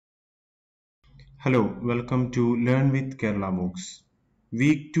Hello, welcome to Learn with Kerala MOOCs.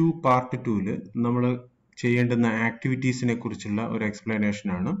 Week 2 Part 2-ൽ നമ്മൾ ചെയ്യേണ്ടുന്ന ആക്ടിവിറ്റീസിനെ കുറിച്ചുള്ള ഒരു എക്സ്പ്ലനേഷൻ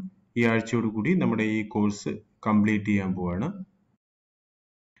ആണ്. ഈ ആഴ്ചയോടുകൂടി നമ്മുടെ ഈ കോഴ്സ് കംപ്ലീറ്റ് ചെയ്യാൻ പോവാണ്.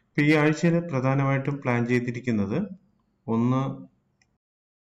 അപ്പോൾ ഈ ആഴ്ചയിൽ പ്രധാനമായിട്ടും പ്ലാൻ ചെയ്തിരിക്കുന്നത് ഒന്ന്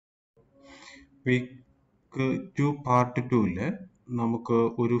വീക്ക് 2 പാർട്ട് 2-ൽ നമുക്ക്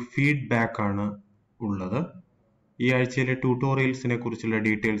ഒരു ഫീഡ്ബാക്ക് ആണ് ഉള്ളത്. ഈ ആഴ്ചയിലെ ട്യൂട്ടോറിയൽസിനെ കുറിച്ചുള്ള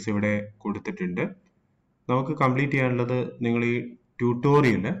ഡീറ്റെയിൽസ് ഇവിടെ കൊടുത്തിട്ടുണ്ട്. നമുക്ക് കംപ്ലീറ്റ് ചെയ്യാനുള്ളത് നിങ്ങൾ ഈ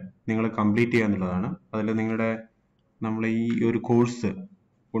ട്യൂട്ടോറിയൽ നിങ്ങൾ കംപ്ലീറ്റ് ചെയ്യാന്നുള്ളതാണ്. അതിൽ നമ്മൾ ഈ ഒരു കോഴ്സ്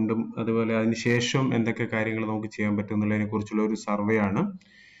കൊണ്ടും അതുപോലെ അതിനുശേഷം എന്തൊക്കെ കാര്യങ്ങൾ നമുക്ക് ചെയ്യാൻ പറ്റും എന്നുള്ളതിനെ കുറിച്ചുള്ള ഒരു സർവേ ആണ്.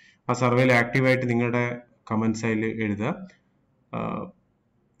 ആ സർവേയിൽ ആക്റ്റീവായിട്ട് നിങ്ങളുടെ കമന്റ്സ് അതിൽ എഴുതുക.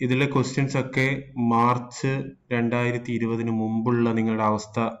 ഇതിലെ ക്വസ്റ്റ്യൻസ് ഒക്കെ മാർച്ച് 2020 മുമ്പുള്ള നിങ്ങളുടെ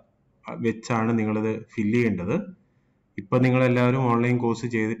അവസ്ഥ വെച്ചാണ് നിങ്ങളിത് ഫില്ല് ചെയ്യേണ്ടത്. ഇപ്പൊ നിങ്ങൾ എല്ലാവരും ഓൺലൈൻ കോഴ്സ്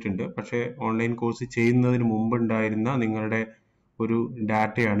ചെയ്തിട്ടുണ്ട്, പക്ഷെ ഓൺലൈൻ കോഴ്സ് ചെയ്യുന്നതിന് മുമ്പ് ഉണ്ടായിരുന്ന നിങ്ങളുടെ ഒരു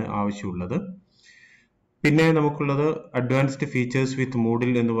ഡാറ്റയാണ് ആവശ്യമുള്ളത്. പിന്നെ നമുക്കുള്ളത് അഡ്വാൻസ്ഡ് ഫീച്ചേഴ്സ് വിത്ത്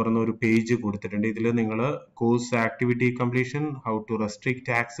മൂഡിൽ എന്ന് പറയുന്ന ഒരു പേജ് കൊടുത്തിട്ടുണ്ട്. ഇതിൽ നിങ്ങൾ course activity completion, how to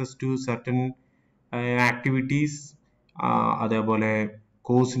restrict access to certain activities, അതേപോലെ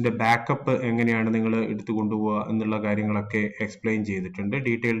കോഴ്സിന്റെ ബാക്കപ്പ് എങ്ങനെയാണ് നിങ്ങൾ എടുത്തു കൊണ്ടുപോവുക എന്നുള്ള കാര്യങ്ങളൊക്കെ എക്സ്പ്ലെയിൻ ചെയ്തിട്ടുണ്ട്.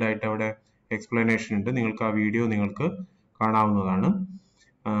 ഡീറ്റെയിൽഡ് ആയിട്ട് അവിടെ എക്സ്പ്ലനേഷൻ ഉണ്ട്. നിങ്ങൾക്ക് ആ വീഡിയോ നിങ്ങൾക്ക് കാണാവുന്നതാണ്.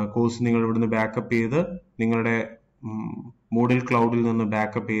 കോഴ്സ് നിങ്ങൾ ഇവിടുന്ന് ബാക്കപ്പ് ചെയ്ത് നിങ്ങളുടെ മൂഡിൽ ക്ലൗഡിൽ നിന്ന്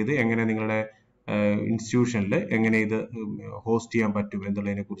ബാക്കപ്പ് ചെയ്ത് എങ്ങനെ നിങ്ങളുടെ ഇൻസ്റ്റിറ്റ്യൂഷനിൽ എങ്ങനെ ഇത് ഹോസ്റ്റ് ചെയ്യാൻ പറ്റും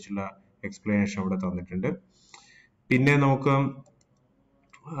എന്നുള്ളതിനെ കുറിച്ചുള്ള എക്സ്പ്ലനേഷൻ അവിടെ തന്നിട്ടുണ്ട്. പിന്നെ നമുക്ക്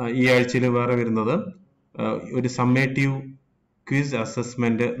ഈ ആഴ്ചയിൽ വേറെ വരുന്നത് ഒരു സമ്മേറ്റീവ് ക്വിസ്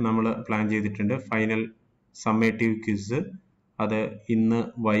അസസ്മെന്റ് നമ്മൾ പ്ലാൻ ചെയ്തിട്ടുണ്ട്. ഫൈനൽ സമ്മേറ്റീവ് ക്വിസ് അത് ഇന്ന്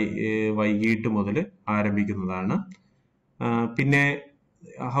വൈകിട്ട് മുതൽ ആരംഭിക്കുന്നതാണ്. പിന്നെ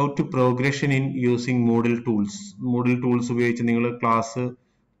how to progression in using മൂഡിൽ tools ഉപയോഗിച്ച് നിങ്ങൾ ക്ലാസ്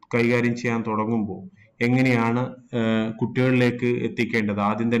കൈകാര്യം ചെയ്യാൻ തുടങ്ങുമ്പോൾ എങ്ങനെയാണ് കുട്ടികളിലേക്ക് എത്തിക്കേണ്ടത്,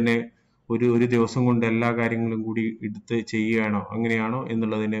 ആദ്യം തന്നെ ഒരു ദിവസം കൊണ്ട് എല്ലാ കാര്യങ്ങളും കൂടി എടുത്ത് ചെയ്യുകയാണോ അങ്ങനെയാണോ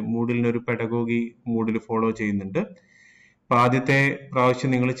എന്നുള്ളതിന് മൂഡിലിന് ഒരു പെഡഗോഗി മൂഡിൽ ഫോളോ ചെയ്യുന്നുണ്ട്. അപ്പൊ ആദ്യത്തെ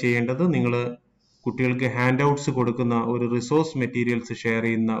പ്രാവശ്യം നിങ്ങൾ ചെയ്യേണ്ടത് നിങ്ങൾ കുട്ടികൾക്ക് ഹാൻഡ് ഔട്ട്സ് കൊടുക്കുന്ന ഒരു റിസോഴ്സ് മെറ്റീരിയൽസ് ഷെയർ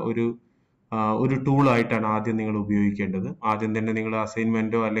ചെയ്യുന്ന ഒരു ടൂൾ ആയിട്ടാണ് ആദ്യം നിങ്ങൾ ഉപയോഗിക്കേണ്ടത്. ആദ്യം തന്നെ നിങ്ങൾ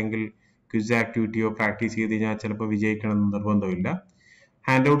അസൈൻമെന്റോ അല്ലെങ്കിൽ ക്വിസ് ആക്ടിവിറ്റിയോ പ്രാക്ടീസ് ചെയ്ത് കഴിഞ്ഞാൽ ചിലപ്പോൾ വിജയിക്കണം എന്ന് നിർബന്ധമില്ല.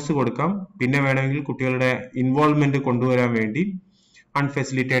 ഹാൻഡ് ഔട്ട്സ് കൊടുക്കാം. പിന്നെ വേണമെങ്കിൽ കുട്ടികളുടെ ഇൻവോൾവ്മെന്റ് കൊണ്ടുവരാൻ വേണ്ടി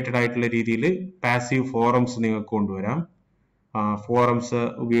അൺഫെസിലിറ്റേറ്റഡ് ആയിട്ടുള്ള രീതിയിൽ പാസീവ് ഫോറംസ് നിങ്ങൾക്ക് കൊണ്ടുവരാം. ഫോറംസ്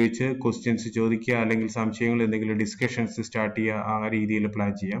ഉപയോഗിച്ച് ക്വസ്റ്റ്യൻസ് ചോദിക്കുക, അല്ലെങ്കിൽ സംശയങ്ങൾ എന്തെങ്കിലും ഡിസ്കഷൻസ് സ്റ്റാർട്ട് ചെയ്യുക, ആ രീതിയിൽ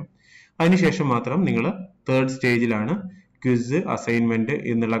പ്ലാൻ ചെയ്യാം. അതിനുശേഷം മാത്രം നിങ്ങൾ തേർഡ് സ്റ്റേജിലാണ് ക്വിസ്, അസൈൻമെന്റ്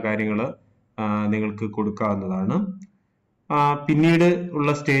എന്നുള്ള കാര്യങ്ങൾ നിങ്ങൾക്ക് കൊടുക്കാവുന്നതാണ്. പിന്നീട്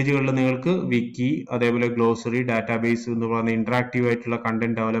ഉള്ള സ്റ്റേജുകളിൽ നിങ്ങൾക്ക് വിക്കി, അതേപോലെ ഗ്ലോസറി, ഡാറ്റാബേസ് എന്ന് പറയുന്ന ഇന്ററാക്റ്റീവ് ആയിട്ടുള്ള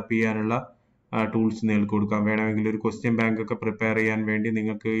കണ്ടന്റ് ഡെവലപ്പ് ചെയ്യാനുള്ള ടൂൾസ് നിങ്ങൾക്ക് കൊടുക്കാം. വേണമെങ്കിൽ ഒരു ക്വസ്റ്റ്യൻ ബാങ്ക് ഒക്കെ പ്രിപ്പയർ ചെയ്യാൻ വേണ്ടി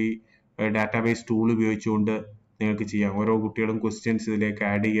നിങ്ങൾക്ക് ഈ ഡാറ്റാബേസ് ടൂൾ ഉപയോഗിച്ചുകൊണ്ട് നിങ്ങൾക്ക് ചെയ്യാം. ഓരോ കുട്ടികളും ക്വസ്റ്റ്യൻസ് ഇതിലേക്ക്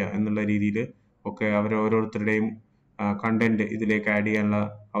ആഡ് ചെയ്യുക എന്നുള്ള രീതിയിൽ ഒക്കെ ഓരോരുത്തരുടെയും കണ്ടന്റ് ഇതിലേക്ക് ആഡ് ചെയ്യാനുള്ള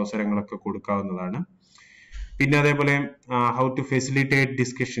അവസരങ്ങളൊക്കെ കൊടുക്കാവുന്നതാണ്. പിന്നെ അതേപോലെ how to facilitate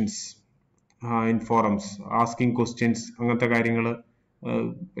discussions in forums, asking questions, അങ്ങനത്തെ കാര്യങ്ങൾ,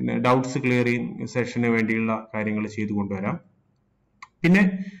 പിന്നെ ഡൗട്ട്സ് ക്ലിയറിംഗ് സെഷന് വേണ്ടിയുള്ള കാര്യങ്ങൾ ചെയ്തു കൊണ്ടുവരാം. പിന്നെ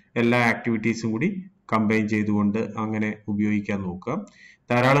എല്ലാ ആക്ടിവിറ്റീസും കൂടി കമ്പൈൻ ചെയ്തുകൊണ്ട് അങ്ങനെ ഉപയോഗിക്കാൻ നോക്കുക.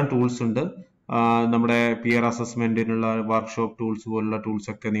 ധാരാളം ടൂൾസ് ഉണ്ട്. നമ്മുടെ പിയർ അസസ്മെന്റിനുള്ള വർക്ക്ഷോപ്പ് ടൂൾസ് പോലുള്ള ടൂൾസ്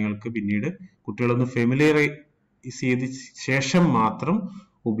ഒക്കെ നിങ്ങൾക്ക് പിന്നീട് കുട്ടികളൊന്ന് ഫെമിലിയറൈസ് ചെയ്ത ശേഷം മാത്രം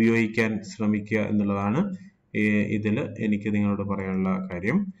ഉപയോഗിക്കാൻ ശ്രമിക്കുക എന്നുള്ളതാണ് ഇതിൽ എനിക്ക് നിങ്ങളോട് പറയാനുള്ള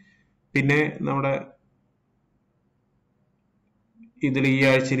കാര്യം. പിന്നെ നമ്മുടെ ഇതിൽ ഈ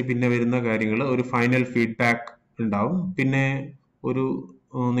ആഴ്ചയിൽ പിന്നെ വരുന്ന കാര്യങ്ങൾ ഒരു ഫൈനൽ ഫീഡ്ബാക്ക് ഉണ്ടാവും. പിന്നെ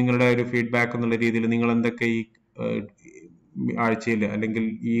നിങ്ങളുടെ ഒരു ഫീഡ്ബാക്ക് എന്നുള്ള രീതിയിൽ നിങ്ങൾ എന്തൊക്കെ ഈ ആഴ്ചയിൽ അല്ലെങ്കിൽ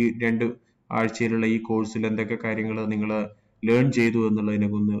ഈ 2 ആഴ്ചയിലുള്ള ഈ കോഴ്സിൽ എന്തൊക്കെ കാര്യങ്ങൾ നിങ്ങൾ ലേൺ ചെയ്തു എന്നുള്ളതിനെ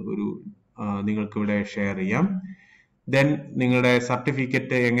ഒന്ന് നിങ്ങൾക്ക് ഇവിടെ ഷെയർ ചെയ്യാം. ദെൻ നിങ്ങളുടെ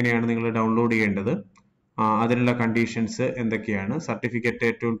സർട്ടിഫിക്കറ്റ് എങ്ങനെയാണ് നിങ്ങൾ ഡൗൺലോഡ് ചെയ്യേണ്ടത്, അതിനുള്ള കണ്ടീഷൻസ് എന്തൊക്കെയാണ്. സർട്ടിഫിക്കറ്റ്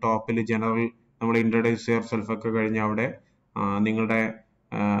ഏറ്റവും ടോപ്പിൽ ജനറൽ നമ്മൾ ഇൻട്രൊഡ്യൂസ് യുവർ സെൽഫ് ഒക്കെ കഴിഞ്ഞ് അവിടെ നിങ്ങളുടെ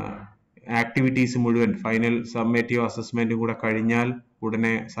ആക്ടിവിറ്റീസ് മുഴുവൻ ഫൈനൽ സമ്മേറ്റീവ് അസസ്മെന്റും കൂടെ കഴിഞ്ഞാൽ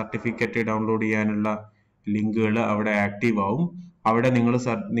ഉടനെ സർട്ടിഫിക്കറ്റ് ഡൗൺലോഡ് ചെയ്യാനുള്ള ലിങ്കുകൾ അവിടെ ആക്റ്റീവ് ആവും. അവിടെ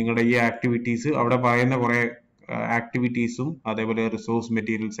നിങ്ങളുടെ ഈ ആക്ടിവിറ്റീസ് അവിടെ പറയുന്ന കുറെ ആക്ടിവിറ്റീസും അതേപോലെ റിസോഴ്സ്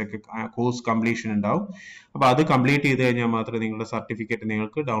മെറ്റീരിയൽസ് ഒക്കെ കോഴ്സ് കംപ്ലീഷൻ ഉണ്ടാവും. അപ്പൊ അത് കംപ്ലീറ്റ് ചെയ്ത് കഴിഞ്ഞാൽ മാത്രമേ നിങ്ങളുടെ സർട്ടിഫിക്കറ്റ്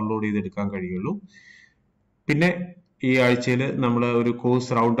നിങ്ങൾക്ക് ഡൗൺലോഡ് ചെയ്തെടുക്കാൻ കഴിയുള്ളൂ. പിന്നെ ഈ ആഴ്ചയിൽ നമ്മൾ ഒരു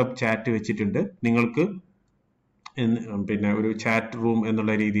കോഴ്സ് റൗണ്ട് അപ്പ് ചാറ്റ് വെച്ചിട്ടുണ്ട്. നിങ്ങൾക്ക് പിന്നെ ഒരു ചാറ്റ് റൂം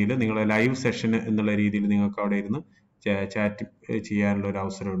എന്നുള്ള രീതിയിൽ നിങ്ങളെ ലൈവ് സെഷൻ എന്നുള്ള രീതിയിൽ നിങ്ങൾക്ക് അവിടെ ഇരുന്ന് ചാറ്റ് ചെയ്യാനുള്ള ഒരു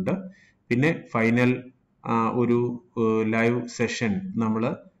അവസരമുണ്ട്. പിന്നെ ഫൈനൽ ഒരു ലൈവ് സെഷൻ നമ്മൾ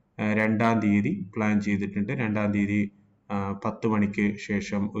 2-ാം തീയതി പ്ലാൻ ചെയ്തിട്ടുണ്ട്. 2-ാം തീയതി 10 മണിക്ക്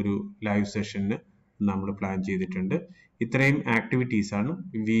ശേഷം ഒരു ലൈവ് സെഷന് നമ്മൾ പ്ലാൻ ചെയ്തിട്ടുണ്ട്. ഇത്രയും ആക്ടിവിറ്റീസ് ആണ്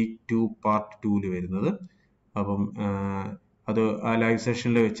week 2 പാർട്ട് 2 വരുന്നത്. അപ്പം അത് ആ ലൈവ്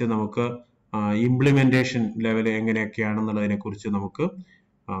സെഷനിൽ വെച്ച് നമുക്ക് ഇംപ്ലിമെന്റേഷൻ ലെവൽ എങ്ങനെയൊക്കെയാണെന്നുള്ളതിനെ കുറിച്ച് നമുക്ക്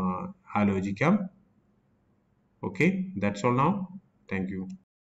ആലോചിക്കാം. Okay, that's all now. Thank you.